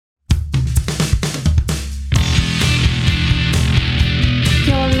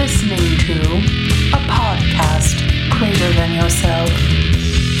podcast greater than yourself.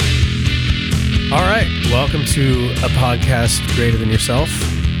 All right, welcome to a podcast greater than yourself,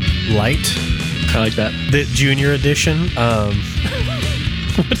 light. I like that. The junior edition.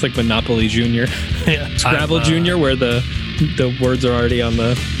 It's like Monopoly Junior. Yeah, Scrabble Junior, where the words are already on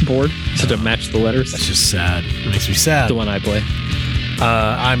the board, so to match the letters. That's just sad. It makes me sad. The one I play.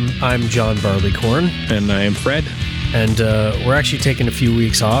 I'm John Barleycorn. And I am Fred. And we're actually taking a few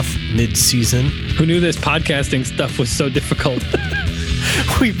weeks off mid-season. Who knew this podcasting stuff was so difficult?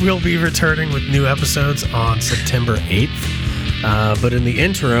 We will be returning with new episodes on September 8th. But in the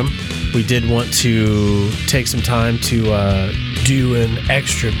interim, we did want to take some time to do an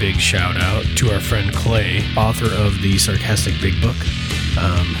extra big shout out to our friend Clay, author of the Sarcastic Big Book.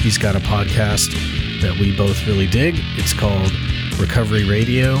 He's got a podcast that we both really dig. It's called Recovery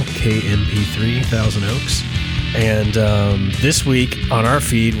Radio, KMP3, Thousand Oaks. And this week on our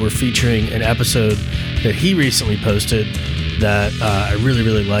feed, we're featuring an episode that he recently posted that I really,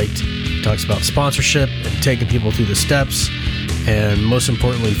 really liked. It talks about sponsorship and taking people through the steps, and most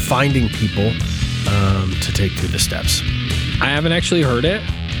importantly, finding people to take through the steps. I haven't actually heard it.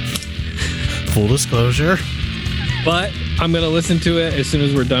 Full disclosure. But I'm going to listen to it as soon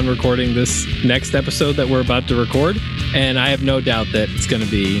as we're done recording this next episode that we're about to record, and I have no doubt that it's going to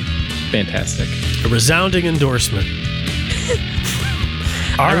be fantastic. A resounding endorsement.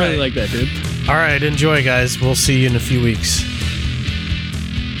 I really like that, dude. All right, enjoy, guys. We'll see you in a few weeks.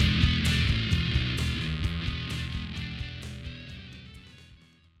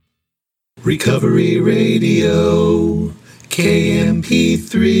 Recovery Radio,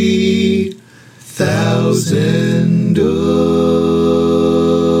 KMP3, Thousand Oaks.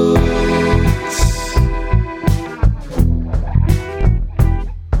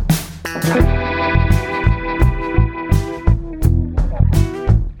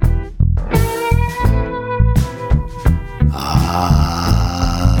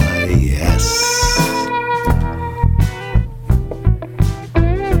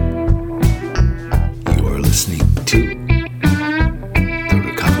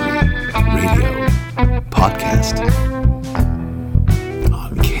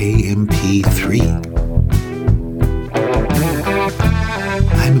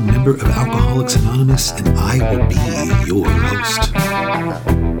 And I will be your host.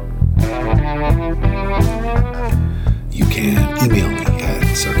 You can email me at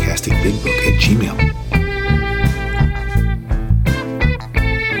sarcasticbigbook@gmail.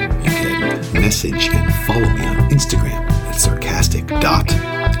 You can message and follow me on Instagram at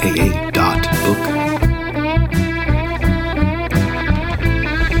sarcastic.aa.book.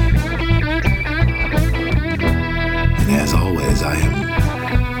 And as always, I am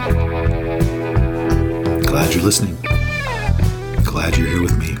glad you're listening. Glad you're here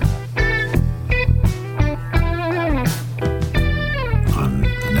with me on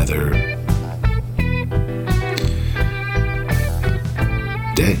another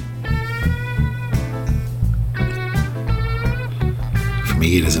day. For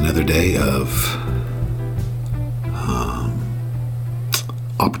me, it is another day of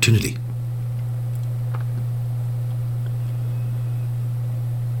opportunity.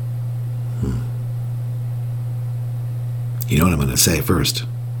 You know what I'm going to say first.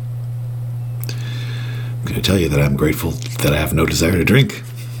 I'm going to tell you that I'm grateful that I have no desire to drink.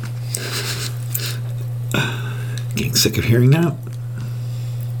 Getting sick of hearing that.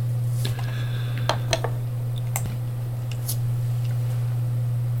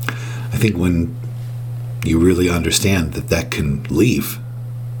 I think when you really understand that can leave,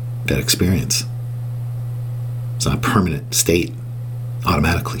 that experience, it's not a permanent state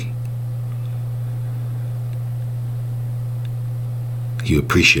automatically. You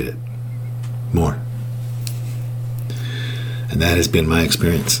appreciate it more. And that has been my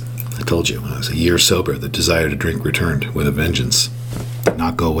experience. I told you, when I was a year sober, the desire to drink returned with a vengeance. Did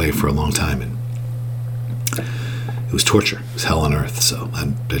not go away for a long time. And it was torture. It was hell on earth. So I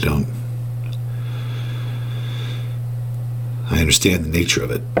understand the nature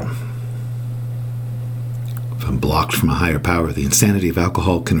of it. If I'm blocked from a higher power, the insanity of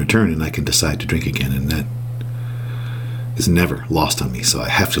alcohol can return and I can decide to drink again. And that is never lost on me, so I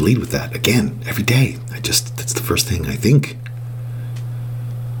have to lead with that again every day. That's the first thing I think.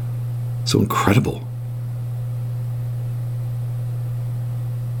 So incredible.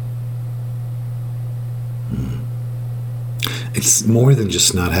 It's more than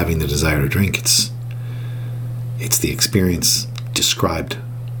just not having the desire to drink. It's the experience described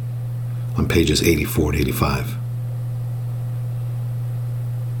on pages 84 and 85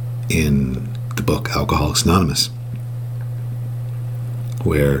 in the book Alcoholics Anonymous,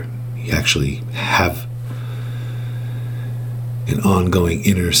 where you actually have an ongoing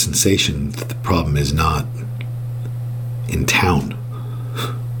inner sensation that the problem is not in town.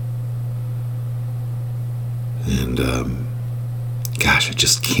 And gosh, I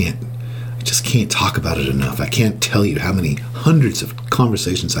just can't talk about it enough. I can't tell you how many hundreds of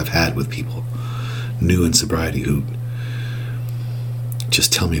conversations I've had with people new in sobriety who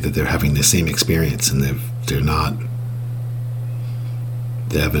just tell me that they're having the same experience, and they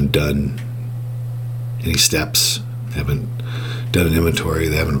haven't done any steps, they haven't done an inventory,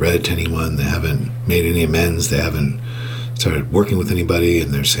 they haven't read it to anyone, they haven't made any amends, they haven't started working with anybody,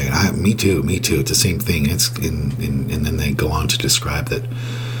 and they're saying, me too, it's the same thing. And then they go on to describe that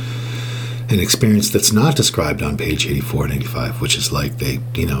an experience that's not described on page 84 and 85, which is like they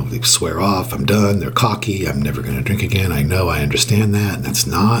swear off, I'm done, they're cocky, I'm never going to drink again, I know, I understand that, and that's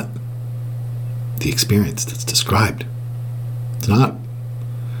not the experience that's described. It's not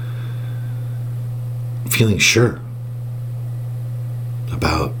feeling sure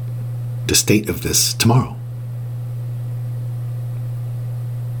about the state of this tomorrow.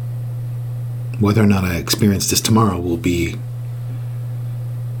 Whether or not I experience this tomorrow will be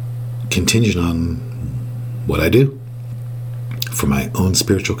contingent on what I do for my own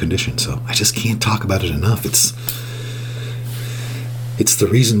spiritual condition. So I just can't talk about it enough. It's the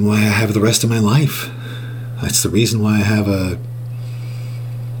reason why I have the rest of my life. It's the reason why I have a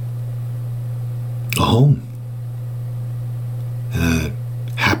home and a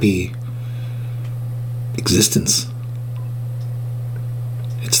happy existence.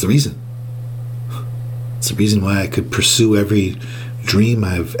 It's the reason. It's the reason why I could pursue every dream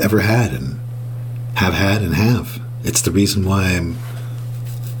I've ever had and have had and have. It's the reason why I'm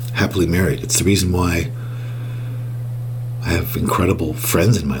happily married. It's the reason why I have incredible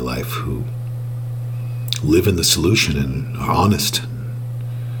friends in my life who live in the solution and are honest,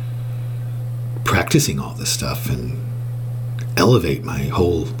 practicing all this stuff and elevate my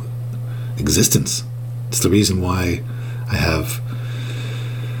whole existence. It's the reason why I have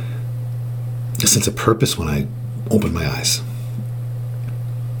a sense of purpose when I open my eyes.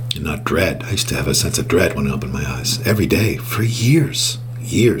 And not dread. I used to have a sense of dread when I opened my eyes. Every day for years.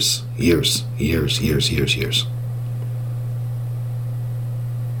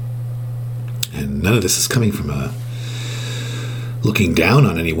 And none of this is coming from looking down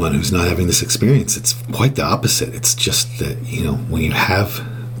on anyone who's not having this experience. It's quite the opposite. It's just that, when you have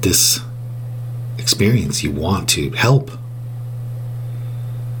this experience, you want to help.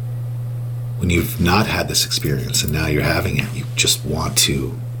 When you've not had this experience and now you're having it, you just want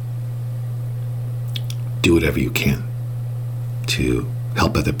to do whatever you can to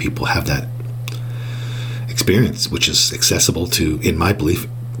help other people have that experience, which is accessible to, in my belief,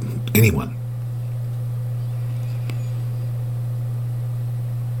 anyone.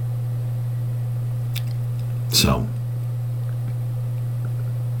 So,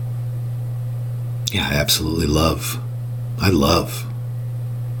 yeah, I absolutely love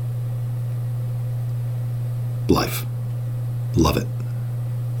life. Love it.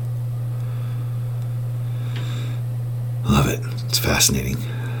 Love it. It's fascinating.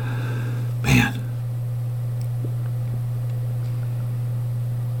 Man.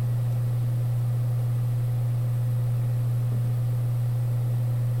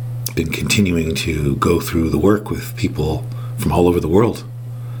 Been continuing to go through the work with people from all over the world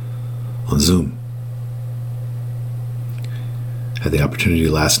on Zoom. Had the opportunity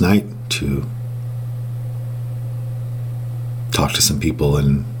last night to talk to some people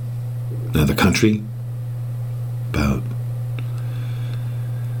in another country about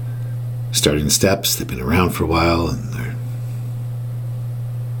starting the steps. They've been around for a while and they're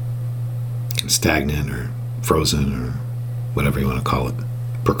stagnant or frozen or whatever you want to call it.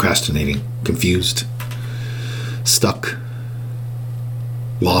 Procrastinating, confused, stuck,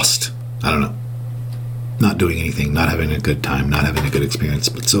 lost. I don't know. Not doing anything, not having a good time, not having a good experience,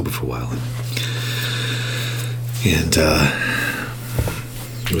 but sober for a while. And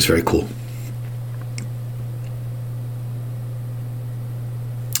it was very cool.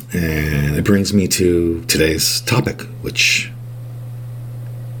 And it brings me to today's topic, which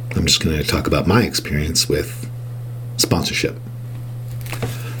I'm just going to talk about my experience with sponsorship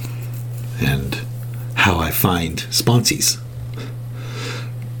and how I find sponsees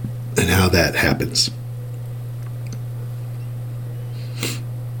and how that happens.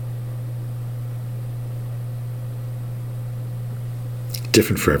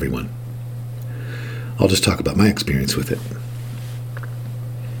 Different for everyone. I'll just talk about my experience with it.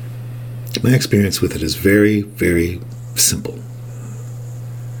 My experience with it is very, very simple.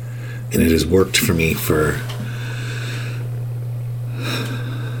 And it has worked for me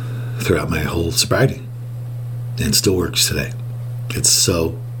throughout my whole sobriety. And still works today. It's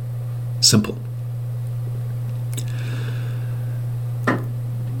so simple.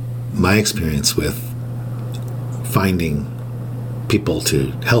 My experience with finding people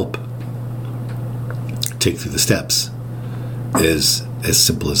to help take through the steps is as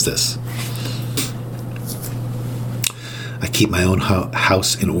simple as this. I keep my own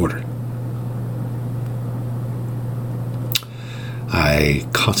house in order. I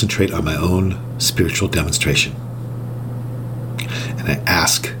concentrate on my own spiritual demonstration. And I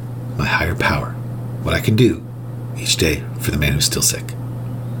ask my higher power what I can do each day for the man who's still sick.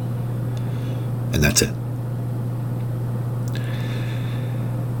 And that's it.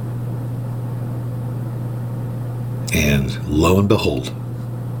 And lo and behold,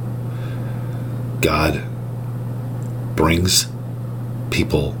 God brings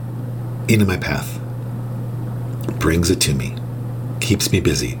people into my path, brings it to me, keeps me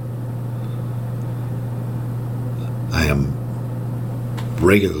busy. I am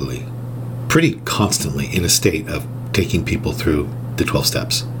regularly, pretty constantly in a state of taking people through the 12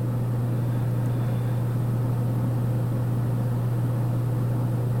 steps.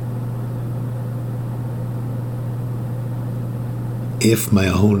 If my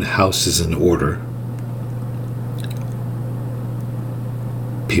own house is in order,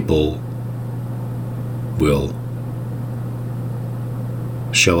 people will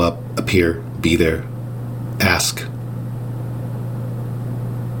show up, appear, be there, ask.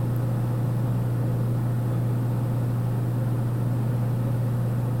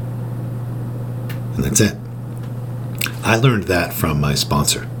 And that's it. I learned that from my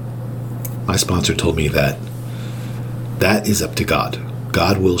sponsor. My sponsor told me that is up to God.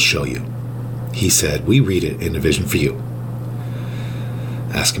 God will show you. He said, we read it in a vision for you.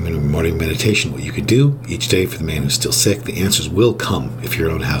 Ask him in a morning meditation what you could do each day for the man who's still sick. The answers will come if your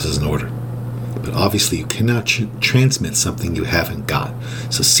own house is in order. But obviously you cannot transmit something you haven't got.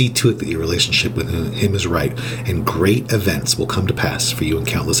 So see to it that your relationship with him is right, and great events will come to pass for you and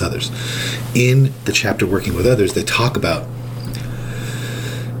countless others. In the chapter Working with Others, they talk about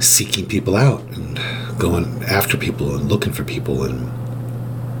seeking people out and going after people and looking for people. And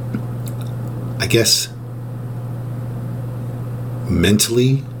I guess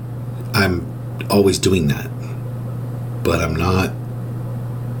mentally, I'm always doing that. But I'm not,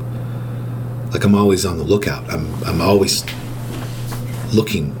 like, I'm always on the lookout. I'm always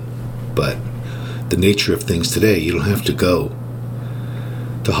looking. But the nature of things today, you don't have to go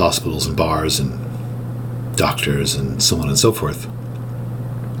to hospitals and bars and doctors and so on and so forth.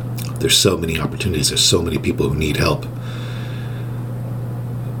 There's so many opportunities. There's so many people who need help,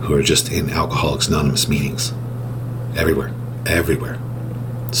 who are just in Alcoholics Anonymous meetings. Everywhere.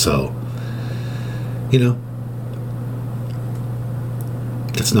 So,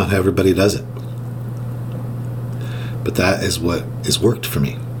 that's not how everybody does it. But that is what has worked for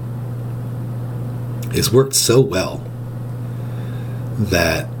me. It's worked so well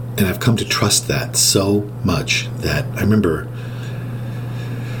that, and I've come to trust that so much that I remember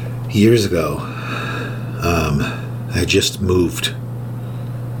years ago, I just moved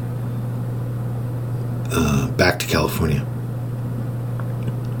back to California.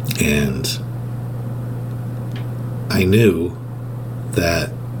 And I knew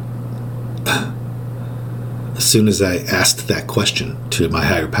that as soon as I asked that question to my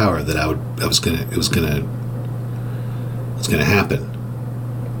higher power, that it was gonna happen.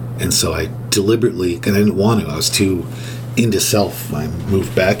 And so I deliberately, and I didn't want to, I was too into self. When I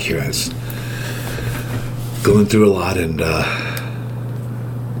moved back here, I was going through a lot, and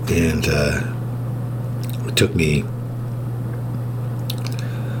it took me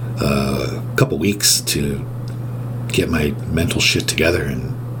a couple weeks to get my mental shit together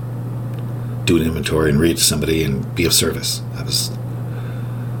and do an inventory and read to somebody and be of service. I was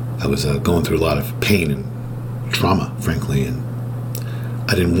going through a lot of pain and trauma, frankly, and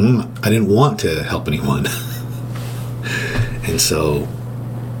I didn't want to help anyone. And so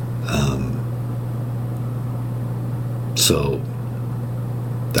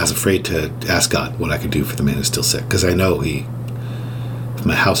I was afraid to ask God what I could do for the man who's still sick, because I know if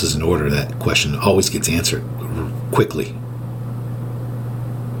my house is in order, that question always gets answered quickly.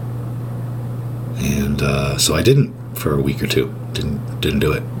 And so I didn't for a week or two. Didn't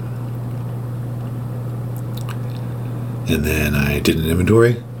do it. And then I did an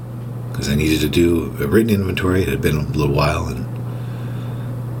inventory, because I needed to do a written inventory. It had been a little while, and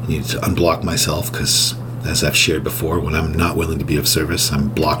I needed to unblock myself, because, as I've shared before, when I'm not willing to be of service, I'm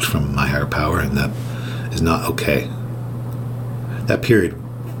blocked from my higher power, and that is not okay. That period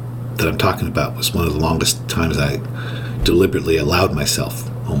that I'm talking about was one of the longest times I deliberately allowed myself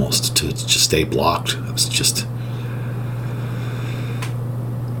almost to just stay blocked. I was just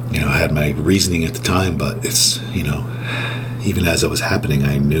I had my reasoning at the time, but it's, even as it was happening,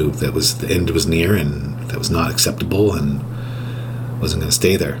 I knew that the end was near, and that was not acceptable, and wasn't going to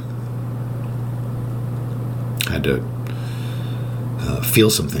stay there. I had to feel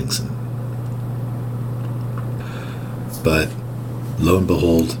some things. But lo and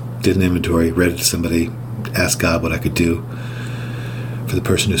behold, did an inventory, read it to somebody, asked God what I could do for the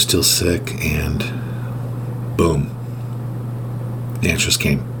person who's still sick, and boom, the answers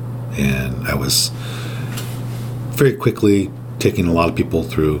came. And I was very quickly taking a lot of people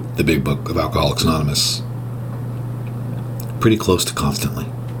through the big book of Alcoholics Anonymous, pretty close to constantly.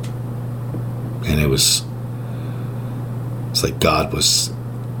 And it's like God was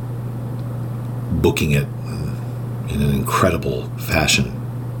booking it in an incredible fashion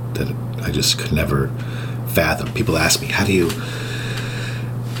that I just could never fathom. People ask me, how do you,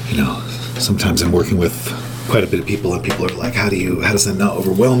 sometimes I'm working with quite a bit of people, and people are like, how does that not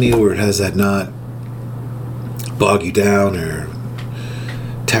overwhelm you, or how does that not bog you down or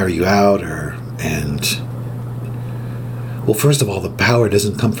tire you out, well, first of all, the power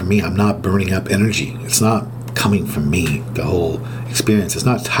doesn't come from me. I'm not burning up energy. It's not coming from me. The whole experience is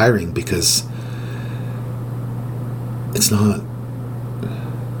not tiring because it's not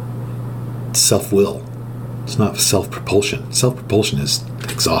self-will. It's not self-propulsion. Self-propulsion is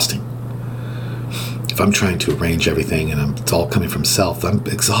exhausting. If I'm trying to arrange everything and it's all coming from self, I'm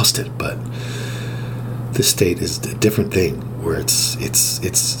exhausted. But this state is a different thing, where it's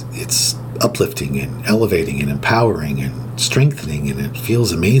uplifting and elevating and empowering and strengthening, and it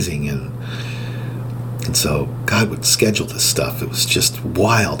feels amazing. And so God would schedule this stuff. It was just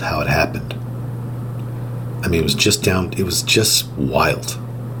wild how it happened. I mean, it was just wild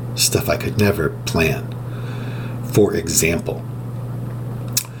stuff I could never plan. For example,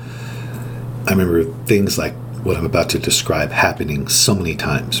 I remember things like what I'm about to describe happening so many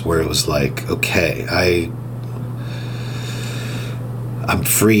times, where it was like, okay, I'm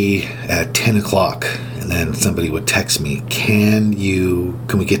free at 10 o'clock, and then somebody would text me, can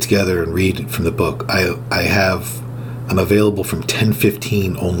we get together and read from the book? I'm available from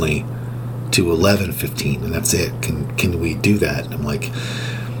 10:15 only to 11:15, and that's it. Can we do that? And I'm like,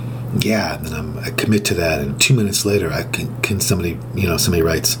 yeah. And then I commit to that, and 2 minutes later, somebody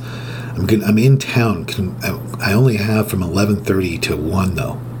writes, I'm in town. I only have from 11:30 to 1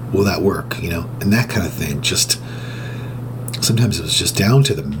 though. Will that work? And that kind of thing. Just sometimes it was just down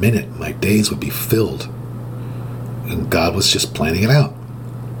to the minute. My days would be filled, and God was just planning it out.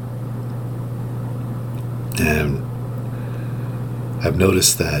 And I've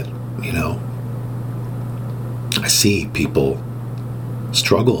noticed that, I see people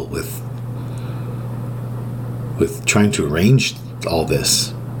struggle with trying to arrange all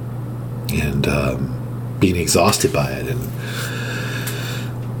this, and being exhausted by it, and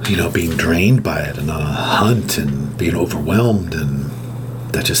being drained by it, and on a hunt, and being overwhelmed, and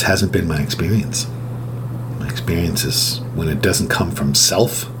that just hasn't been my experience. My experience is when it doesn't come from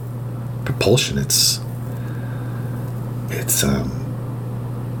self-propulsion, it's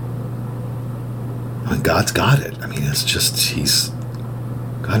when God's got it. I mean, it's just,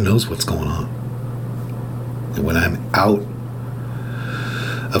 God knows what's going on. And when I'm out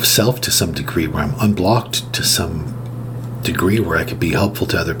of self to some degree, where I'm unblocked to some degree where I could be helpful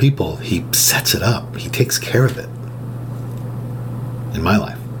to other people, he sets it up. He takes care of it. In my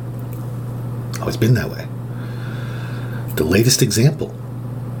life. Always been that way. The latest example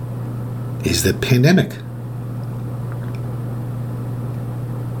is the pandemic.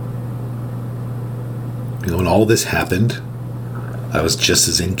 When all this happened, I was just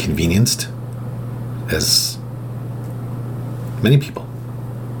as inconvenienced as many people.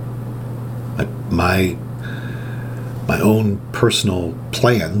 My own personal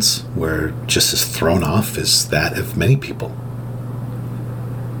plans were just as thrown off as that of many people.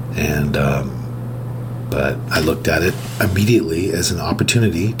 And but I looked at it immediately as an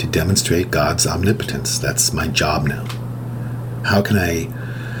opportunity to demonstrate God's omnipotence. That's my job now.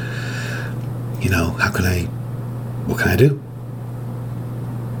 What can I do?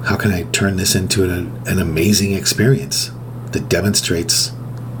 How can I turn this into an amazing experience that demonstrates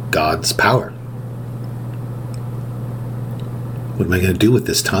God's power? What am I going to do with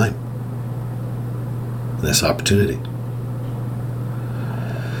this time? This opportunity?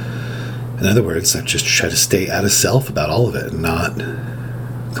 In other words, I just try to stay out of self about all of it and not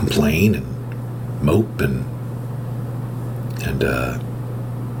complain and mope and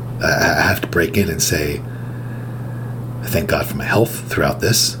I have to break in and say, I thank God for my health throughout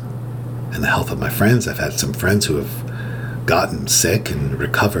this and the health of my friends. I've had some friends who have gotten sick and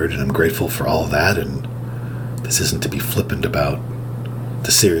recovered, and I'm grateful for all of that. And this isn't to be flippant about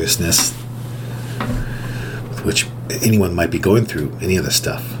the seriousness with which anyone might be going through any of this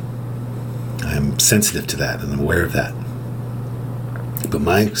stuff. I'm sensitive to that and aware of that. But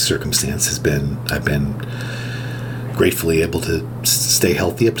my circumstance has been, I've been gratefully able to stay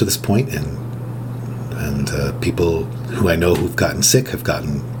healthy up to this point, and people who I know who've gotten sick have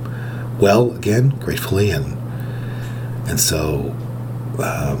gotten well again, gratefully, and so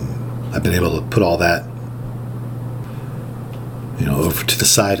I've been able to put all that, over to the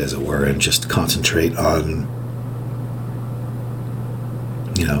side, as it were, and just concentrate on,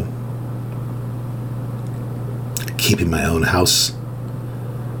 keeping my own house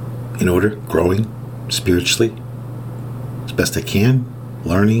in order, growing spiritually as best I can,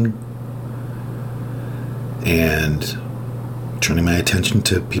 learning, and turning my attention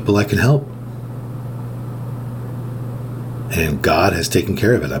to people I can help. And God has taken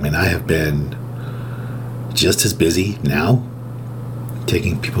care of it. I mean, I have been just as busy now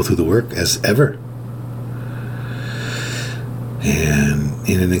taking people through the work as ever. And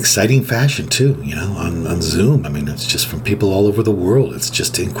in an exciting fashion, too, on Zoom. I mean, it's just from people all over the world. It's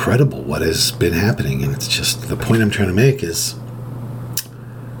just incredible what has been happening. And it's just, the point I'm trying to make is,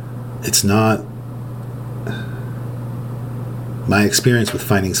 it's not my experience with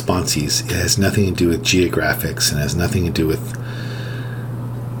finding sponsees. It has nothing to do with geographics, and has nothing to do with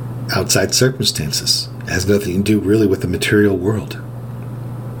outside circumstances. It has nothing to do really with the material world.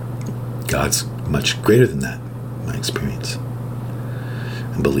 God's much greater than that, my experience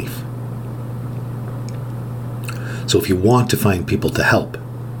and belief. So if you want to find people to help,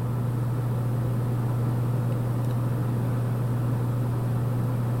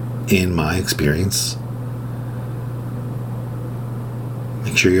 in my experience,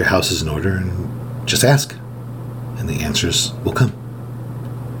 make sure your house is in order and just ask, and the answers will come,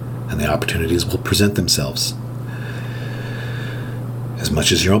 and the opportunities will present themselves as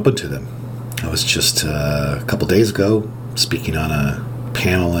much as you're open to them. I was just a couple days ago speaking on a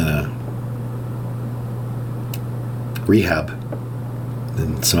panel in a rehab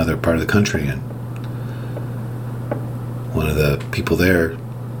in some other part of the country, and one of the people there,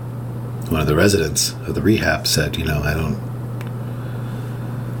 one of the residents of the rehab, said,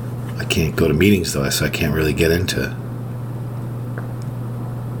 I can't go to meetings though, so I can't really get into,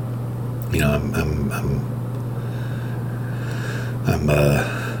 I'm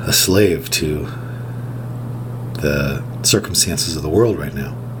a slave to the circumstances of the world right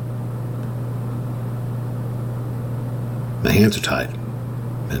now. My hands are tied,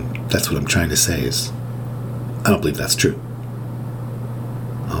 and that's what I'm trying to say is, I don't believe that's true.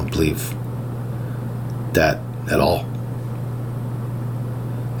 I don't believe that at all.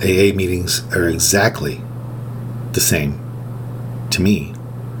 AA meetings are exactly the same to me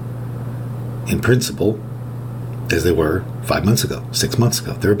in principle as they were 5 months ago, 6 months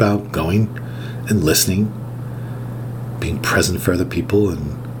ago. They're about going and listening, being present for other people, and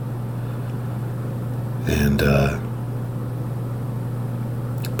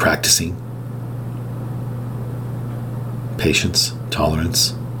practicing patience,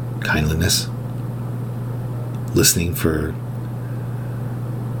 tolerance, kindliness, listening for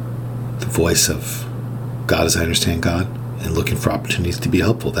the voice of God as I understand God, and looking for opportunities to be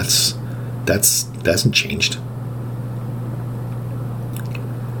helpful. That hasn't changed.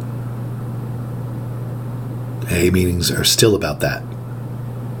 AA meetings are still about that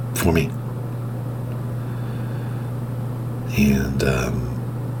for me. And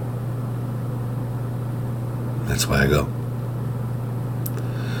that's why I go.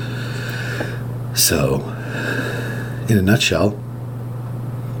 So, in a nutshell,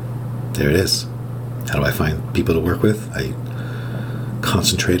 there it is. How do I find people to work with? I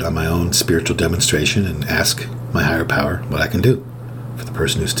concentrate on my own spiritual demonstration and ask my higher power what I can do for the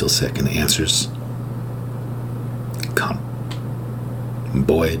person who's still sick, and the answers come. And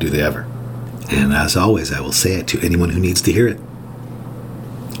boy, do they ever. And as always, I will say it to anyone who needs to hear it.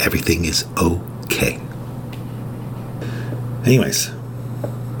 Everything is okay. Anyways,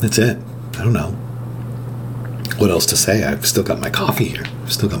 that's it. I don't know what else to say. I've still got my coffee here.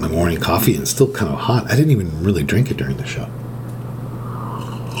 I've still got my morning coffee, and it's still kind of hot. I didn't even really drink it during the show.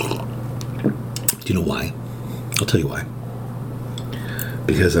 Do you know why? I'll tell you why.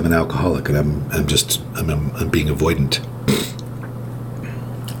 Because I'm an alcoholic, and I'm being avoidant.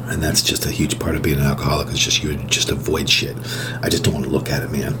 And that's just a huge part of being an alcoholic. It's just you just avoid shit. I just don't want to look at it,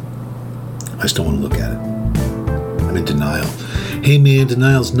 man. I just don't want to look at it. I'm in denial. Hey, man,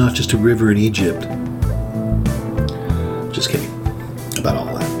 denial's not just a river in Egypt. Just kidding about all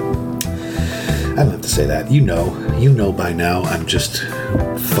that. I don't have to say that. You know by now I'm just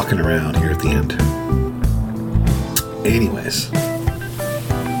fucking around here at the end. Anyways,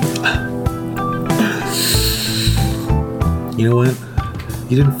 You know what?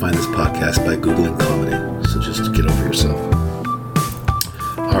 You didn't find this podcast by Googling comedy, so just get over yourself.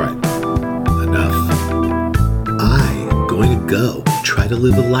 All right, enough. I'm going to go try to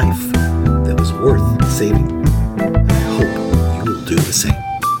live a life that was worth saving. I hope you will do the same.